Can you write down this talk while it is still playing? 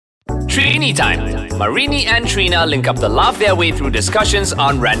Trini Time. Marini and Trina link up the laugh their way through discussions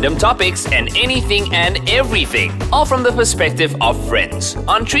on random topics and anything and everything, all from the perspective of friends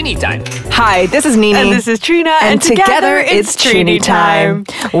on Trini Time. Hi, this is Nini. And this is Trina. And together it's Trini Time.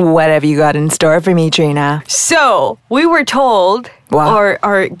 What have you got in store for me, Trina? So, we were told... Wow.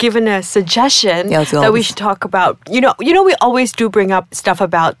 Or given a suggestion that we should talk about, you know, we always do bring up stuff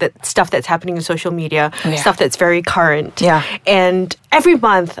about that stuff that's happening in social media, stuff that's very current. Yeah. And every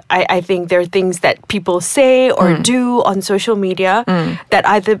month, I think there are things that people say or do on social media that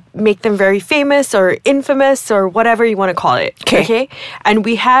either make them very famous or infamous or whatever you want to call it. Okay? And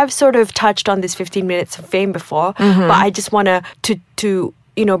we have sort of touched on this 15 minutes of fame before, but I just want to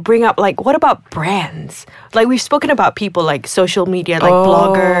bring up, like, what about brands? Like, we've spoken about people like social media, like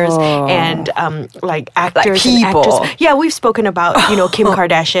bloggers and like actors like people. and actresses. Yeah, we've spoken about, Kim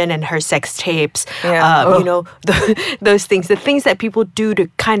Kardashian and her sex tapes. Those things, the things that people do to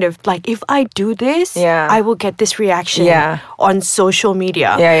kind of like, if I do this, I will get this reaction on social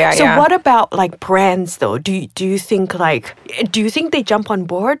media. So what about like brands though? Do you think they jump on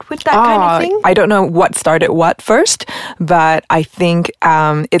board with that kind of thing? I don't know what started what first, but I think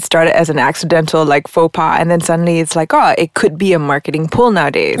it started as an accidental like faux pas, and then suddenly it's like, it could be a marketing pull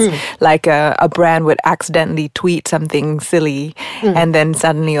nowadays. Like a brand would accidentally tweet something silly and then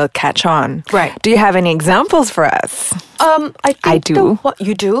suddenly it'll catch on. Right. Do you have any examples for us? I do.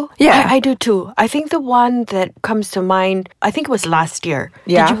 You do? Yeah. I do too. I think the one that comes to mind, I think it was last year.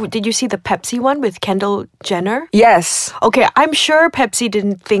 Yeah. Did you see the Pepsi one with Kendall Jenner? Yes. Okay, I'm sure Pepsi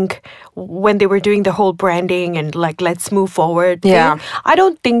didn't think when they were doing the whole branding and like, let's move forward thing. I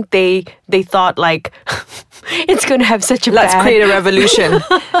don't think they thought like it's going to have such a Let's create a revolution.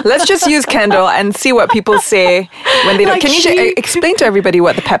 Let's just use Kendall and see what people say when they don't. Like Can you explain to everybody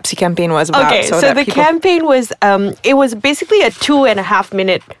what the Pepsi campaign was about? Okay, so the campaign was, it was basically a 2.5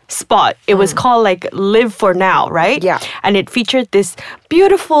 minute spot. It was called like Live for Now, right? Yeah. And it featured this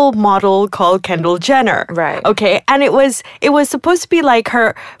beautiful model called Kendall Jenner. Right. Okay. And it was supposed to be like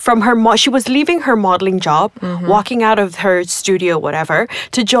she was leaving her modeling job, walking out of her studio, whatever,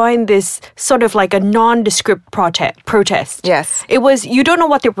 to join this sort of like a nondescript protest. Yes. It was, you don't know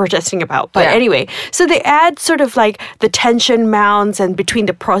what they're protesting about, but anyway. So they add sort of like the tension mounts and between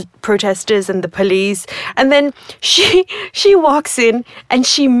the protesters and the police. And then she walks in and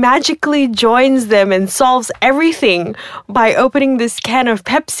she magically joins them and solves everything by opening this can of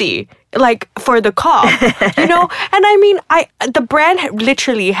Pepsi, like for the cop, And I mean, the brand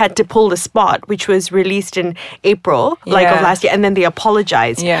literally had to pull the spot, which was released in April, of last year, and then they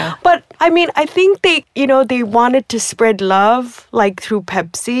apologized. Yeah. But I mean, I think they wanted to spread love, like through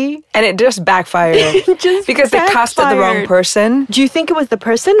Pepsi. And it just backfired. Because they casted the wrong person. Do you think it was the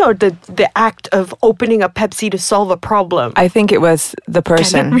person or the act of opening a Pepsi to solve a problem? I think it was the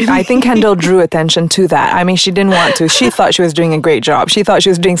person. Really? I think Kendall drew attention to that. I mean, she didn't want to. She thought she was doing a great job. She thought she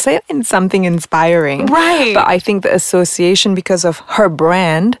was doing something inspiring. Right. But I think the association, because of her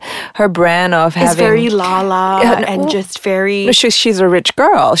brand of having... It's very la-la and just very... She's a rich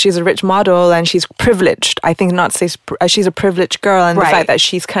girl. She's a rich model and she's privileged. I think she's a privileged girl, and the fact that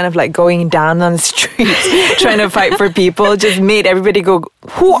she's kind of like going down on the streets trying to fight for people just made everybody go,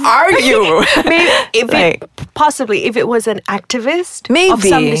 who are you? Maybe possibly if it was an activist of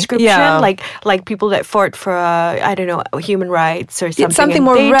some description, like people that fought for human rights or something. It's something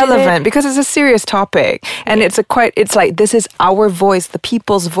more relevant because it's a serious topic, and it's like, this is our voice, the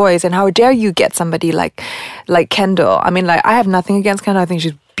people's voice, and how dare you get somebody like Kendall? I mean, like, I have nothing against Kendall. I think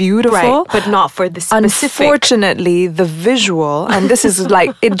she's beautiful, right, but not for the specific. Unfortunately, the visual, and this is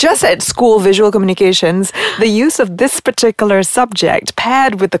like, it just at school visual communications, the use of this particular subject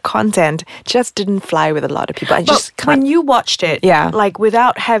paired with the content just didn't fly with a lot of people. When you watched it, like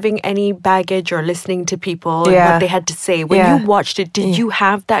without having any baggage or listening to people and what they had to say, when you watched it, did you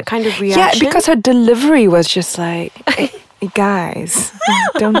have that kind of reaction? Yeah, because her delivery was just like... guys,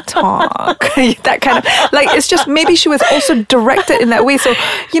 don't talk. That kind of, like, it's just, maybe she was also directed in that way. So,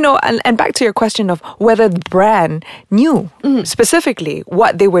 and back to your question of whether the brand knew specifically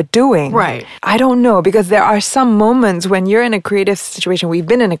what they were doing. Right. I don't know, because there are some moments when you're in a creative situation. We've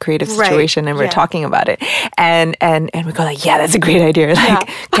been in a creative situation and we're talking about it. And we go like, that's a great idea. Like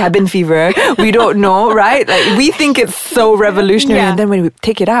cabin fever. We don't know, right? Like, we think it's so revolutionary. And then when we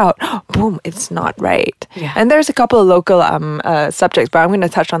take it out, boom, it's not right. Yeah. And there's a couple of local subjects, but I'm going to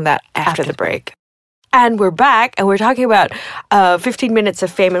touch on that after the break. And we're back, and we're talking about 15 Minutes of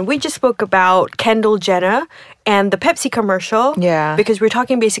Fame. And we just spoke about Kendall Jenner and the Pepsi commercial. Yeah. Because we're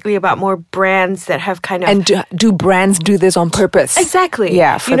talking basically about more brands that have kind of... And do brands do this on purpose? Exactly.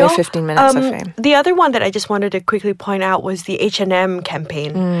 Yeah, for their 15 minutes of fame. The other one that I just wanted to quickly point out was the H&M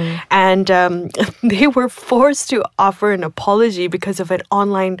campaign. And they were forced to offer an apology because of an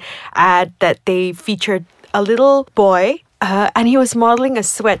online ad that they featured a little boy. And he was modeling a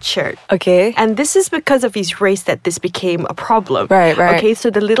sweatshirt. Okay. And this is because of his race that this became a problem. Right. Okay,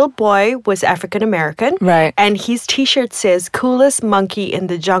 so the little boy was African American. Right. And his t-shirt says, "Coolest monkey in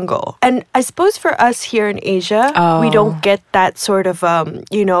the jungle." And I suppose for us here in Asia, we don't get that sort of,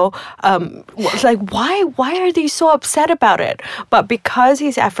 like, why are they so upset about it? But because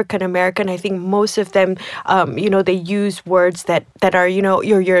he's African American, I think most of them, they use words that are,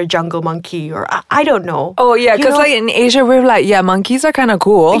 you're a jungle monkey, or I don't know. Oh, yeah, because like in Asia, we're like, yeah, monkeys are kind of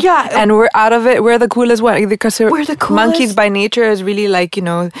cool. Yeah. And we're out of it. We're the coolest one because we're the coolest. Monkeys by nature is really like,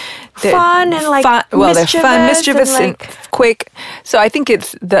 fun and like well, they're fun, mischievous and like, quick. So I think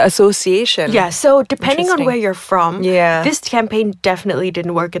it's the association. Yeah, so depending on where you're from, this campaign definitely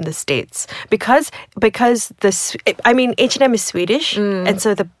didn't work in the States because H&M is Swedish, and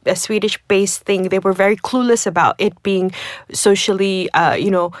so the Swedish-based thing, they were very clueless about it being socially,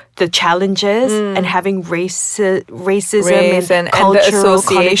 the challenges and having racism and cultural the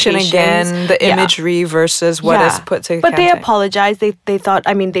association again, the imagery versus what is put to. But they apologized. They thought,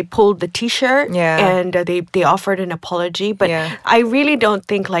 they pulled the T-shirt and they offered an apology. But I really don't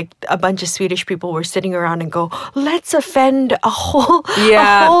think like a bunch of Swedish people were sitting around and go, let's offend a whole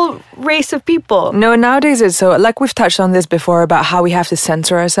race of people. No, nowadays it's so, like we've touched on this before about how we have to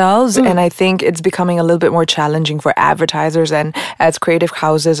censor ourselves, and I think it's becoming a little bit more challenging for advertisers and as creative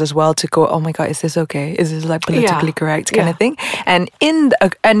houses as well to go, oh my God, is this okay? Is this like politically correct kind of thing? And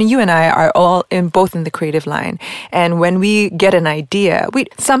and you and I are all both in the creative line, and when we get an idea, we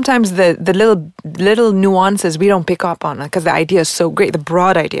sometimes the little nuances we don't pick up on because the idea is so great, the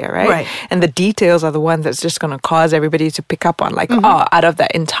broad idea, right? And the details are the ones that's just going to cause everybody to pick up on, like, out of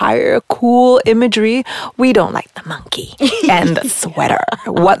that entire cool imagery, we don't like the monkey and the sweater.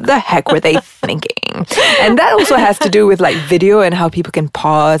 What the heck were they thinking? And that also has to do with like video and how people can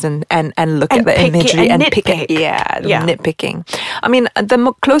pause and look at the imagery and pick it. Nitpicking. I mean,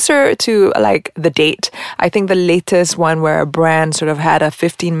 the closer to like the date, I think the latest one where a brand sort of had a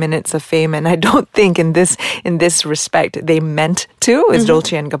 15 minutes of fame, and I don't think in this respect they meant to, is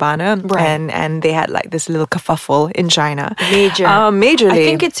Dolce & Gabbana, and they had like this little kerfuffle in China. Majorly. I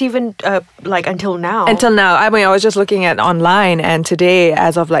think it's even like until now. I mean, I was just looking at online, and today,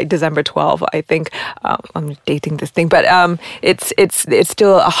 as of like December 12th, I think I'm dating this thing, but it's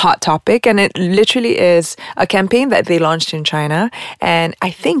still a hot topic, and it literally is a campaign that they launched in China, and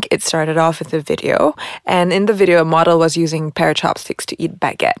I think it started off with a video, and in the video, a model was using a pair of chopsticks to eat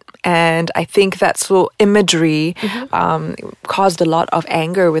baguette, and I think that slow imagery caused a lot of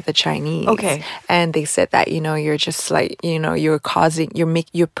anger with the Chinese. Okay. And they said that, you're just like,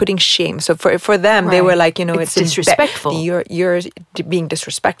 you're putting shame. So for them, they were like, it's disrespectful. You're being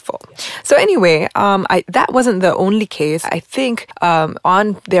disrespectful. So anyway, that wasn't the only case. I think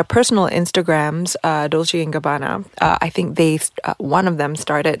on their personal Instagrams, Dolce & Gabbana, I think one of them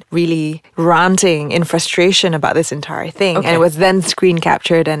started really ranting in frustration about this entire thing. And it was then screen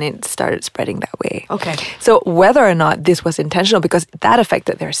captured and it started spreading that way. Okay. So whether or not this was intentional, because that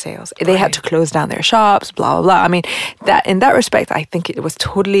affected their sales. They had to close down their shops, blah, blah, blah. I mean, that in that respect, I think it was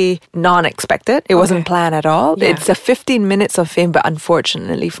totally non-expected. It wasn't planned at all. Yeah. It's a 15 minutes of fame, but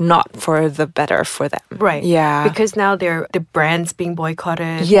unfortunately not for the better for them. Right. Yeah. Because now the brand's being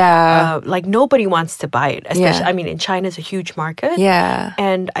boycotted. Yeah. Like nobody wants to buy it. Especially, I mean, in China is a huge market. Yeah.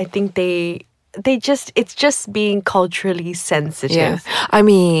 And I think it's just being culturally sensitive. Yeah. I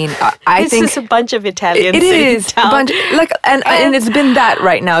mean, I think it's a bunch of Italians. It is a bunch, and it's been that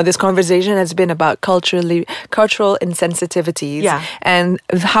right now. This conversation has been about cultural insensitivities, and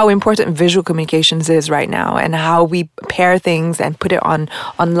how important visual communications is right now, and how we pair things and put it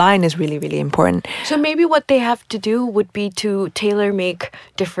online is really, really important. So maybe what they have to do would be to tailor make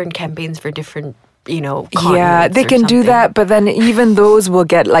different campaigns for different. Yeah, they can do that, but then even those will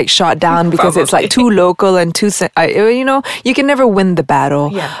get like shot down because it's like too local and too, you can never win the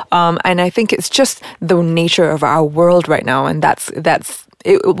battle. Yeah. And I think it's just the nature of our world right now, and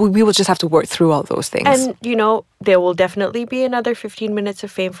we will just have to work through all those things. And, there will definitely be another 15 minutes of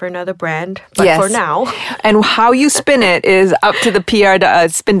fame for another brand. But for now. And how you spin it is up to the PR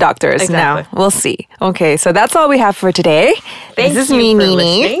spin doctors now. We'll see. Okay, so that's all we have for today. This is me,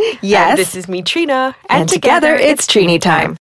 Nini. Yes. And this is me, Trina. And together it's Trini time.